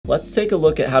Let's take a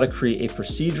look at how to create a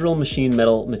procedural machine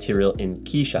metal material in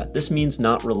KeyShot. This means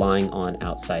not relying on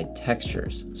outside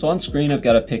textures. So on screen, I've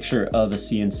got a picture of a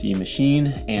CNC machine,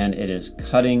 and it is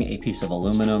cutting a piece of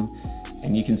aluminum.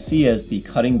 And you can see as the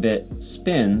cutting bit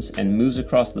spins and moves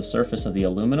across the surface of the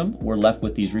aluminum, we're left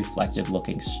with these reflective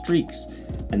looking streaks.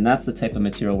 And that's the type of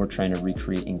material we're trying to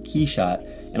recreate in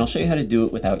KeyShot. And I'll show you how to do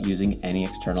it without using any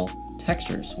external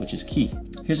textures, which is key.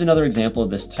 Here's another example of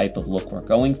this type of look we're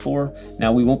going for.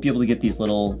 Now we won't be able to get these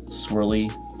little swirly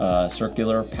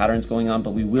circular patterns going on,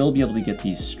 but we will be able to get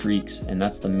these streaks, and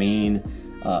that's the main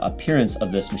appearance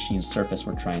of this machine surface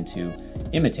we're trying to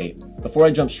imitate. Before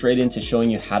I jump straight into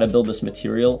showing you how to build this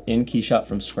material in KeyShot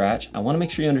from scratch, I want to make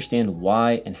sure you understand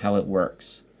why and how it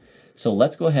works. So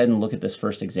let's go ahead and look at this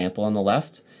first example on the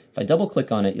left. If I double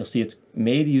click on it, you'll see it's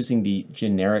made using the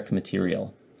generic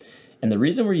material. And the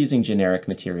reason we're using generic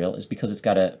material is because it's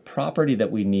got a property that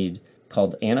we need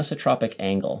called anisotropic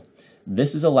angle.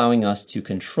 This is allowing us to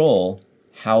control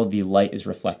how the light is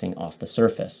reflecting off the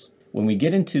surface. When we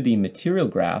get into the material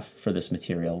graph for this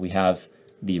material, we have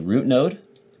the root node,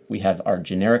 we have our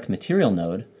generic material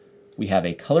node, we have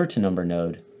a color to number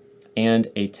node,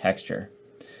 and a texture.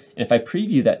 And if I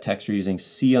preview that texture using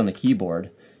C on the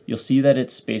keyboard, you'll see that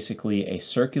it's basically a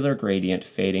circular gradient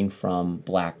fading from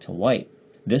black to white.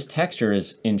 This texture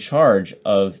is in charge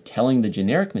of telling the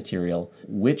generic material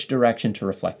which direction to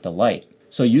reflect the light.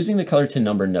 So using the color to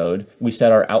number node, we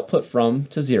set our output from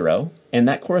to 0, and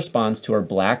that corresponds to our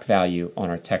black value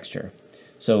on our texture.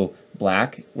 So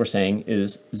black, we're saying,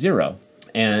 is 0.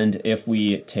 And if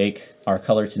we take our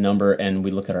color to number and we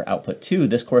look at our output 2,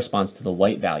 this corresponds to the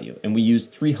white value, and we use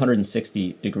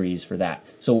 360 degrees for that.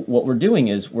 So what we're doing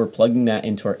is we're plugging that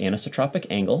into our anisotropic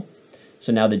angle.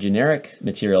 So now the generic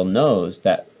material knows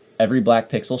that every black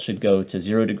pixel should go to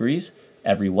 0 degrees,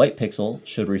 every white pixel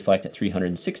should reflect at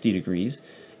 360 degrees,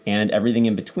 and everything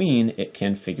in between it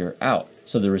can figure out.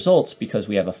 So the results, because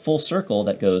we have a full circle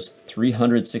that goes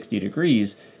 360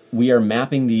 degrees, we are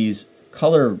mapping these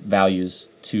color values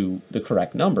to the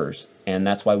correct numbers, and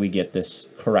that's why we get this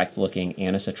correct looking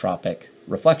anisotropic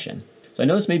reflection. So I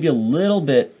know this may be a little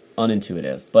bit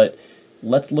unintuitive, but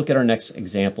let's look at our next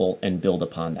example and build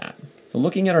upon that. So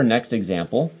looking at our next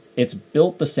example, it's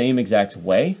built the same exact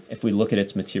way. If we look at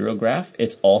its material graph,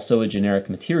 it's also a generic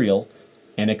material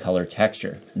and a color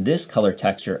texture. This color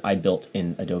texture I built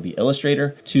in Adobe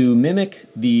Illustrator to mimic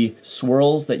the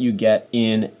swirls that you get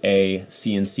in a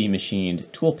CNC machined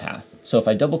toolpath. So if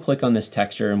I double click on this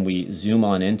texture and we zoom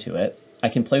on into it, I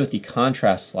can play with the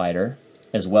contrast slider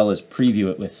as well as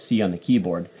preview it with C on the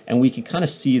keyboard, and we can kind of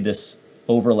see this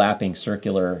overlapping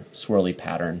circular swirly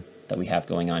pattern that we have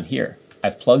going on here.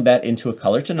 I've plugged that into a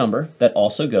color to number that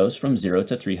also goes from 0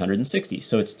 to 360.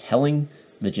 So it's telling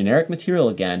the generic material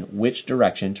again which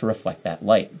direction to reflect that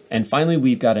light. And finally,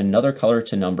 we've got another color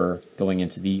to number going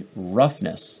into the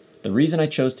roughness. The reason I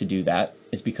chose to do that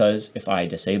is because if I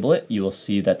disable it, you will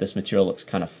see that this material looks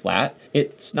kind of flat.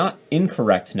 It's not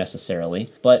incorrect necessarily,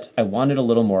 but I wanted a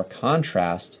little more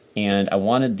contrast, and I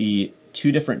wanted the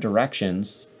two different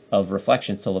directions of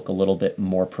reflections to look a little bit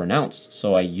more pronounced.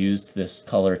 So I used this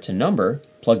color to number,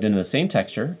 plugged into the same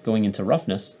texture, going into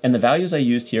roughness, and the values I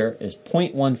used here is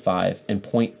 0.15 and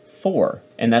 0.4,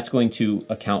 and that's going to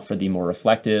account for the more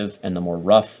reflective and the more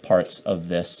rough parts of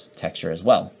this texture as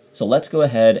well. So let's go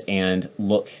ahead and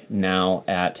look now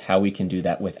at how we can do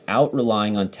that without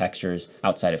relying on textures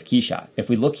outside of KeyShot. If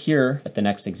we look here at the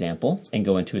next example and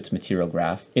go into its material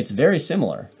graph, it's very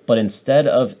similar, but instead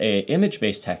of an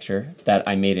image-based texture that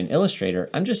I made in Illustrator,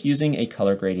 I'm just using a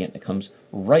color gradient that comes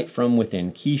right from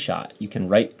within KeyShot. You can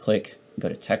right-click, go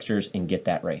to textures, and get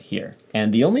that right here.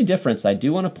 And the only difference I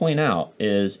do want to point out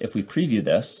is if we preview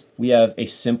this, we have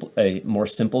a more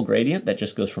simple gradient that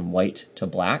just goes from white to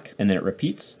black, and then it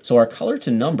repeats. So our color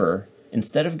to number,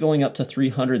 instead of going up to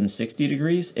 360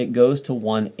 degrees, it goes to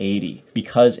 180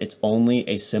 because it's only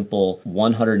a simple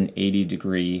 180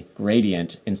 degree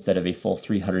gradient instead of a full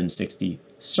 360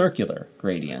 circular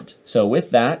gradient. So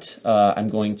with that, I'm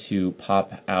going to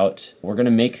pop out, we're going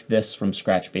to make this from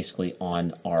scratch basically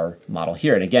on our model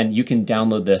here. And again, you can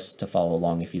download this to follow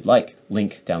along if you'd like,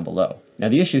 link down below. Now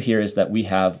the issue here is that we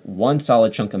have one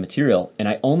solid chunk of material, and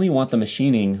I only want the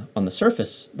machining on the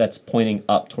surface that's pointing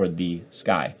up toward the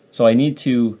sky. So I need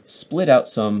to split out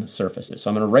some surfaces.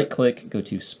 So I'm going to right click, go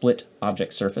to split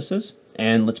object surfaces,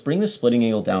 and let's bring the splitting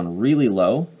angle down really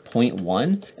low,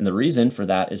 0.1. And the reason for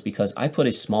that is because I put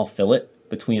a small fillet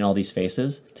between all these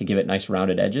faces to give it nice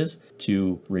rounded edges.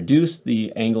 To reduce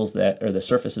the angles that, or the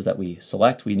surfaces that we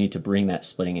select, we need to bring that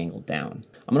splitting angle down.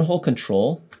 I'm going to hold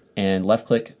Control and left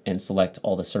click and select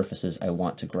all the surfaces I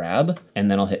want to grab,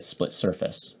 and then I'll hit split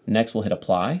surface. Next we'll hit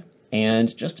apply,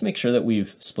 and just to make sure that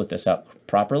we've split this out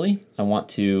properly, I want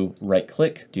to right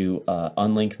click, do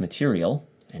unlink material,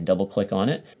 and double click on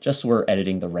it, just so we're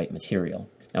editing the right material.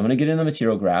 Now I'm going to get in the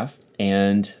material graph,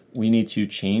 and we need to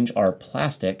change our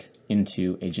plastic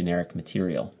into a generic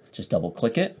material. Just double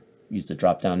click it, use the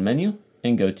drop down menu,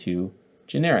 and go to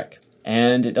generic.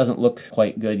 And it doesn't look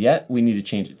quite good yet. We need to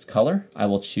change its color. I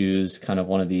will choose kind of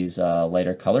one of these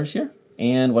lighter colors here.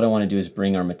 And what I want to do is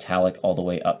bring our metallic all the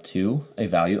way up to a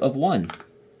value of 1.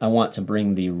 I want to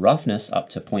bring the roughness up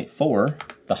to 0.4.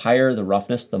 The higher the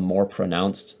roughness, the more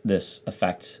pronounced this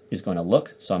effect is going to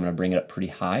look. So I'm going to bring it up pretty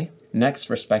high. Next,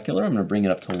 for specular, I'm going to bring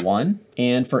it up to 1.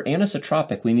 And for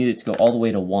anisotropic, we need it to go all the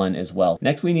way to 1 as well.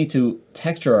 Next, we need to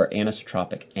texture our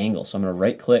anisotropic angle. So I'm going to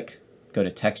right click, go to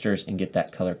textures, and get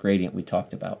that color gradient we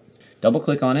talked about. Double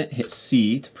click on it, hit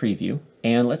C to preview.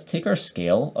 And let's take our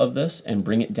scale of this and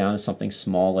bring it down to something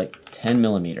small like 10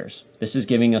 millimeters. This is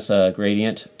giving us a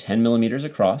gradient 10 millimeters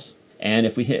across. And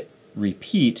if we hit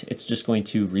repeat, it's just going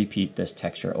to repeat this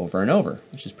texture over and over,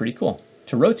 which is pretty cool.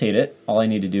 To rotate it, all I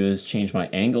need to do is change my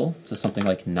angle to something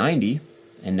like 90.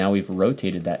 And now we've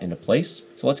rotated that into place.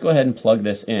 So let's go ahead and plug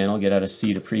this in. I'll get out of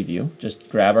C to preview. Just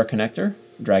grab our connector,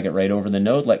 drag it right over the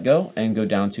node, let go, and go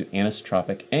down to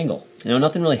anisotropic angle. Now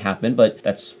nothing really happened, but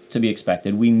that's to be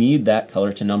expected. We need that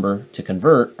color to number to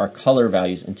convert our color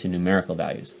values into numerical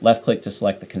values. Left click to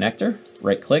select the connector,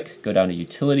 right click, go down to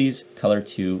utilities, color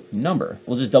to number.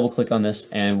 We'll just double click on this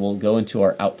and we'll go into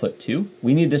our output 2.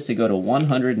 We need this to go to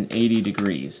 180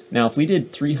 degrees. Now if we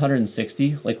did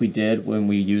 360 like we did when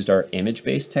we used our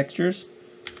image-based textures,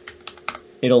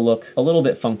 it'll look a little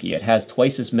bit funky. It has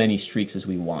twice as many streaks as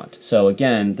we want. So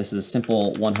again, this is a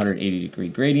simple 180 degree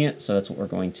gradient, so that's what we're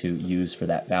going to use for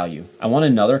that value. I want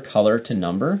another color to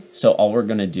number, so all we're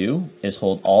gonna do is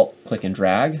hold Alt, click and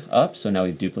drag up, so now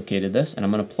we've duplicated this, and I'm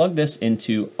gonna plug this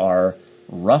into our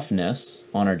roughness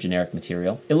on our generic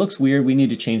material. It looks weird, we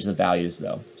need to change the values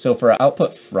though. So for our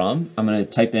output from, I'm gonna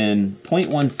type in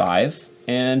 0.15,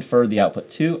 and for the output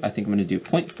 2, I think I'm going to do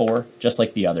 0.4, just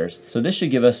like the others. So this should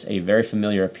give us a very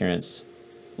familiar appearance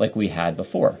like we had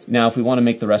before. Now, if we want to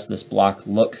make the rest of this block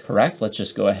look correct, let's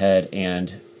just go ahead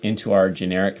and into our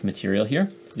generic material here.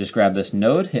 Just grab this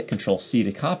node, hit Control-C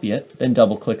to copy it, then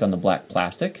double click on the black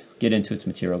plastic, get into its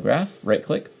material graph, right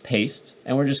click, paste,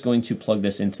 and we're just going to plug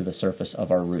this into the surface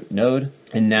of our root node.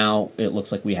 And now it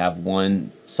looks like we have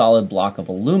one solid block of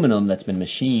aluminum that's been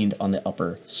machined on the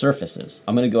upper surfaces.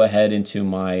 I'm going to go ahead into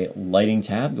my lighting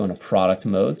tab, go into product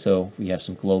mode, so we have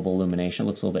some global illumination. It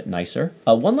looks a little bit nicer.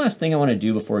 One last thing I want to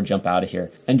do before we jump out of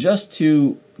here, and just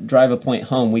to drive a point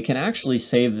home, we can actually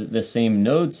save the same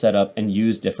node setup and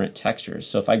use different textures.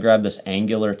 So if I grab this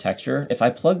angular texture, if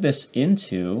I plug this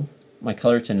into my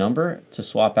color to number to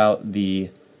swap out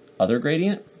the other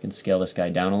gradient, you can scale this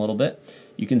guy down a little bit,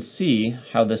 you can see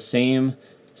how the same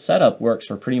setup works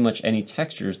for pretty much any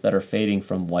textures that are fading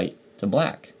from white to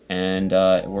black. And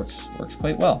it works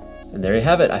quite well. And there you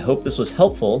have it. I hope this was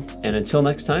helpful. And until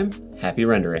next time, happy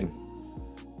rendering.